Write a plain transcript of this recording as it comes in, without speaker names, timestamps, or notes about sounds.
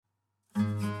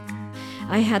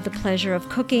I had the pleasure of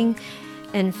cooking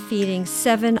and feeding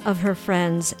 7 of her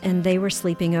friends, and they were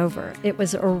sleeping over. It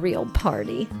was a real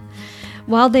party.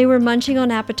 While they were munching on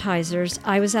appetizers,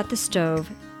 I was at the stove,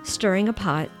 stirring a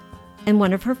pot, and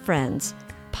one of her friends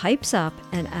pipes up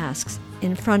and asks,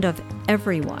 in front of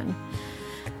everyone,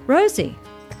 "Rosie,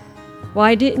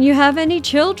 why didn't you have any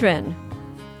children?"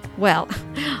 Well,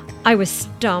 I was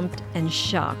stumped and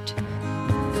shocked.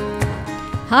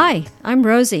 Hi, I'm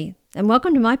Rosie, and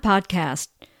welcome to my podcast.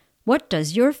 What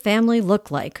does your family look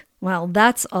like? Well,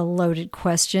 that's a loaded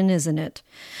question, isn't it?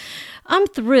 I'm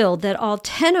thrilled that all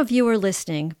 10 of you are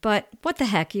listening, but what the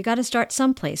heck, you got to start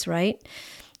someplace, right?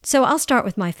 So I'll start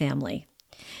with my family.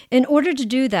 In order to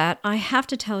do that, I have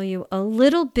to tell you a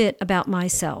little bit about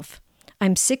myself.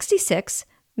 I'm 66,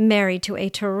 married to a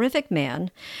terrific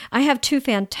man. I have 2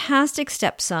 fantastic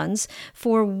stepsons,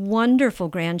 4 wonderful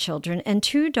grandchildren, and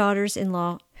 2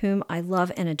 daughters-in-law whom I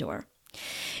love and adore.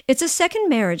 It's a second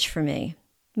marriage for me.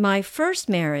 My first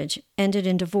marriage ended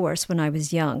in divorce when I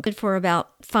was young. For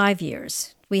about 5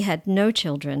 years. We had no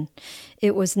children.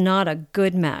 It was not a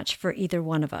good match for either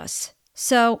one of us.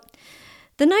 So,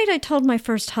 the night I told my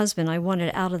first husband I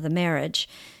wanted out of the marriage,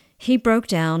 he broke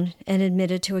down and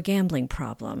admitted to a gambling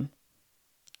problem.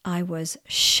 I was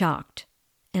shocked,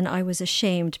 and I was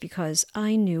ashamed because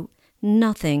I knew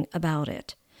nothing about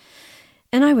it.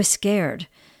 And I was scared,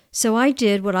 so I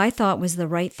did what I thought was the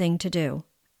right thing to do.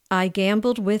 I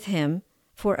gambled with him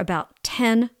for about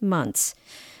 10 months.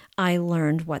 I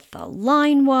learned what the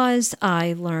line was.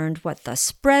 I learned what the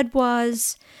spread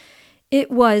was.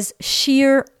 It was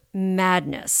sheer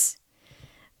madness.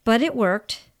 But it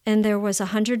worked, and there was a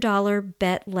 $100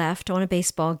 bet left on a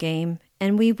baseball game,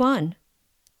 and we won.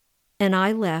 And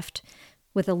I left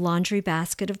with a laundry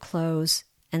basket of clothes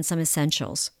and some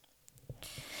essentials.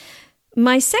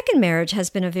 My second marriage has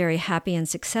been a very happy and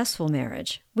successful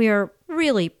marriage. We are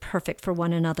really perfect for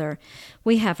one another.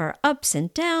 We have our ups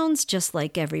and downs just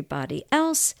like everybody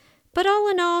else, but all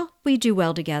in all, we do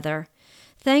well together.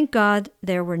 Thank God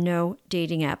there were no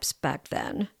dating apps back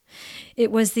then. It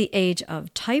was the age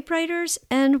of typewriters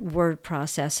and word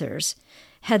processors.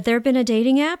 Had there been a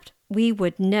dating app, we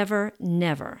would never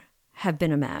have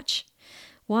been a match.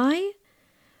 Why?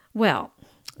 Well,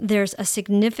 there's a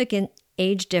significant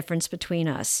age difference between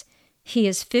us. He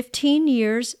is 15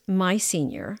 years my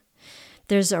senior.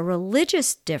 There's a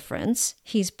religious difference.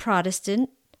 He's Protestant,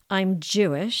 I'm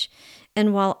Jewish,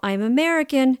 and while I'm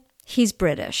American, he's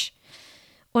British.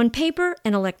 On paper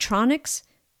and electronics,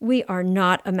 we are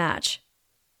not a match,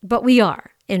 but we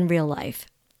are in real life.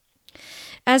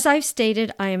 As I've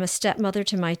stated, I am a stepmother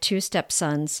to my 2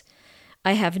 stepsons.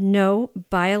 I have no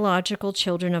biological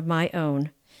children of my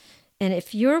own. And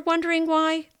if you're wondering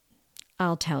why,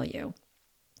 I'll tell you.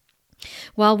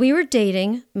 While we were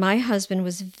dating, my husband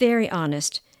was very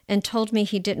honest and told me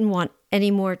he didn't want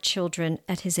any more children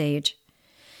at his age.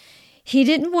 He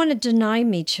didn't want to deny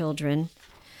me children,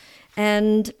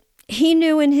 and he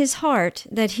knew in his heart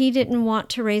that he didn't want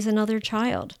to raise another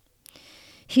child.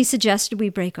 He suggested we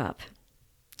break up.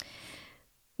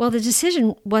 Well, the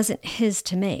decision wasn't his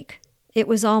to make. It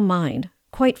was all mine.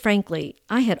 Quite frankly,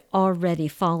 I had already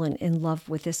fallen in love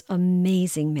with this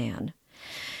amazing man.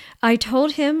 I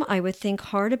told him I would think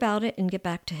hard about it and get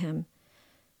back to him.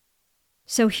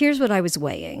 So here's what I was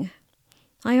weighing.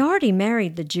 I already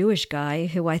married the Jewish guy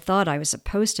who I thought I was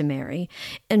supposed to marry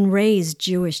and raised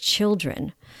Jewish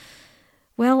children.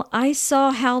 Well, I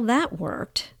saw how that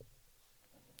worked.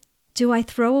 Do I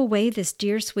throw away this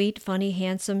dear, sweet, funny,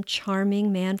 handsome,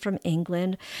 charming man from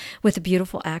England with a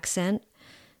beautiful accent?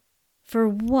 For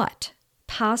what?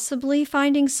 Possibly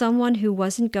finding someone who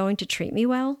wasn't going to treat me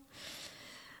well?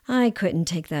 I couldn't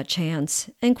take that chance,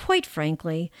 and quite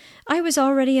frankly, I was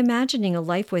already imagining a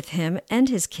life with him and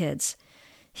his kids.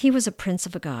 He was a prince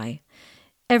of a guy.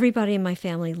 Everybody in my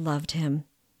family loved him.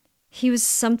 He was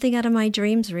something out of my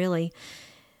dreams, really.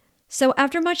 So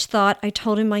after much thought, I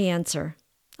told him my answer.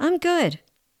 I'm good.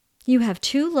 You have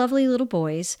 2 lovely little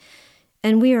boys,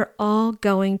 and we are all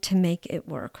going to make it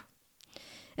work.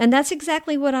 And that's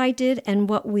exactly what I did and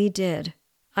what we did.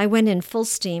 I went in full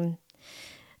steam.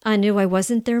 I knew I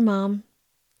wasn't their mom.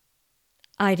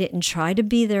 I didn't try to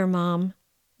be their mom.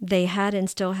 They had and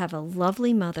still have a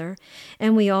lovely mother,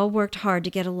 and we all worked hard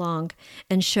to get along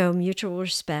and show mutual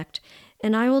respect.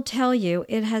 And I will tell you,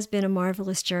 it has been a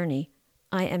marvelous journey.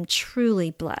 I am truly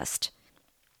blessed.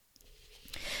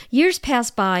 Years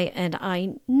passed by, and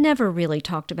I never really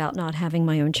talked about not having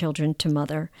my own children to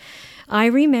mother. I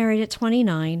remarried at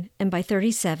 29, and by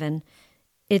 37,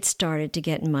 it started to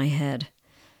get in my head.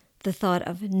 The thought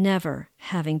of never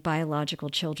having biological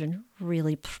children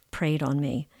really preyed on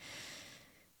me.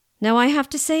 Now, I have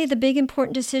to say the big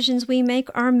important decisions we make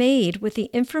are made with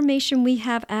the information we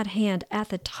have at hand at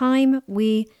the time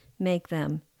we make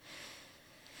them.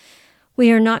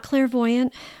 We are not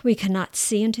clairvoyant. We cannot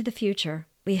see into the future.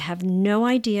 We have no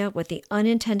idea what the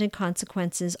unintended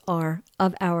consequences are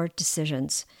of our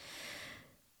decisions.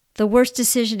 The worst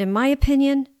decision, in my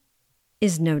opinion,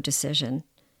 is no decision.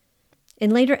 In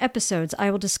later episodes,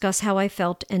 I will discuss how I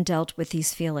felt and dealt with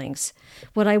these feelings.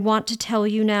 What I want to tell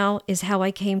you now is how I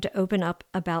came to open up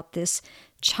about this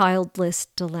childless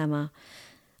dilemma.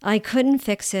 I couldn't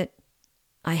fix it.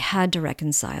 I had to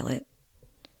reconcile it.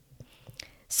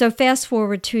 So fast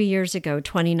forward 2 years ago,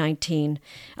 2019,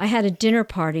 I had a dinner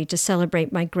party to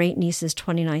celebrate my great niece's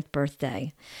 29th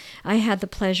birthday. I had the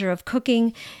pleasure of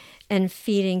cooking and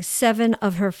feeding 7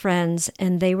 of her friends,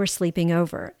 and they were sleeping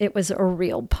over. It was a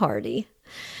real party.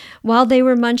 While they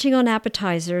were munching on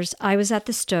appetizers, I was at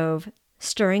the stove,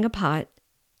 stirring a pot,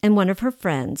 and one of her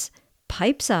friends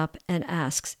pipes up and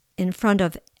asks, in front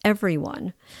of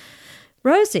everyone,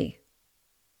 "Rosie,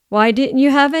 why didn't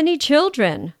you have any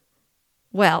children?"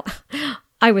 Well,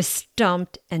 I was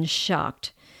stumped and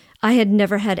shocked. I had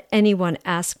never had anyone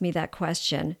ask me that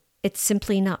question. It's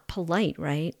simply not polite,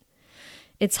 right?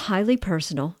 It's highly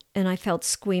personal, and I felt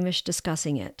squeamish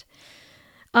discussing it.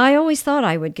 I always thought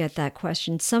I would get that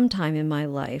question sometime in my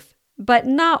life, but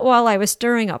not while I was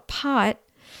stirring a pot.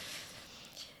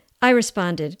 I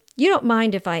responded, "You don't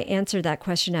mind if I answer that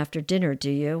question after dinner,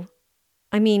 do you?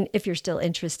 I mean, if you're still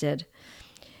interested."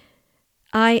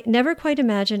 I never quite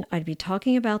imagined I'd be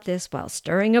talking about this while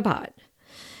stirring a pot.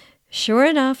 Sure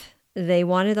enough, they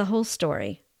wanted the whole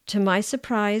story. To my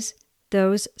surprise,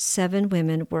 those 7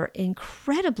 women were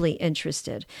incredibly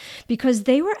interested because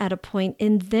they were at a point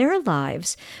in their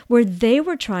lives where they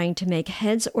were trying to make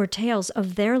heads or tails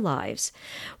of their lives.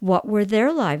 What were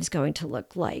their lives going to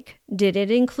look like? Did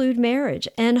it include marriage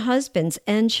and husbands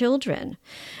and children?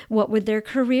 What would their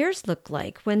careers look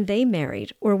like when they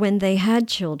married or when they had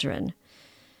children?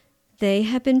 They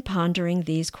had been pondering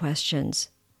these questions.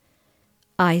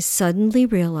 I suddenly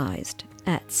realized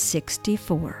at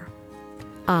 64,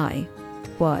 I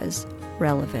was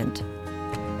relevant.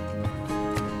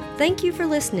 Thank you for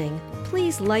listening.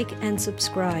 Please like and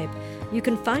subscribe. You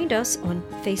can find us on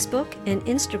Facebook and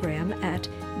Instagram at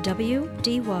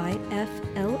WDYFLL,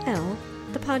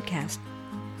 the podcast.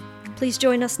 Please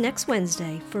join us next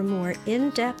Wednesday for more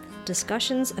in-depth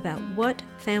discussions about what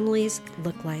families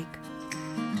look like.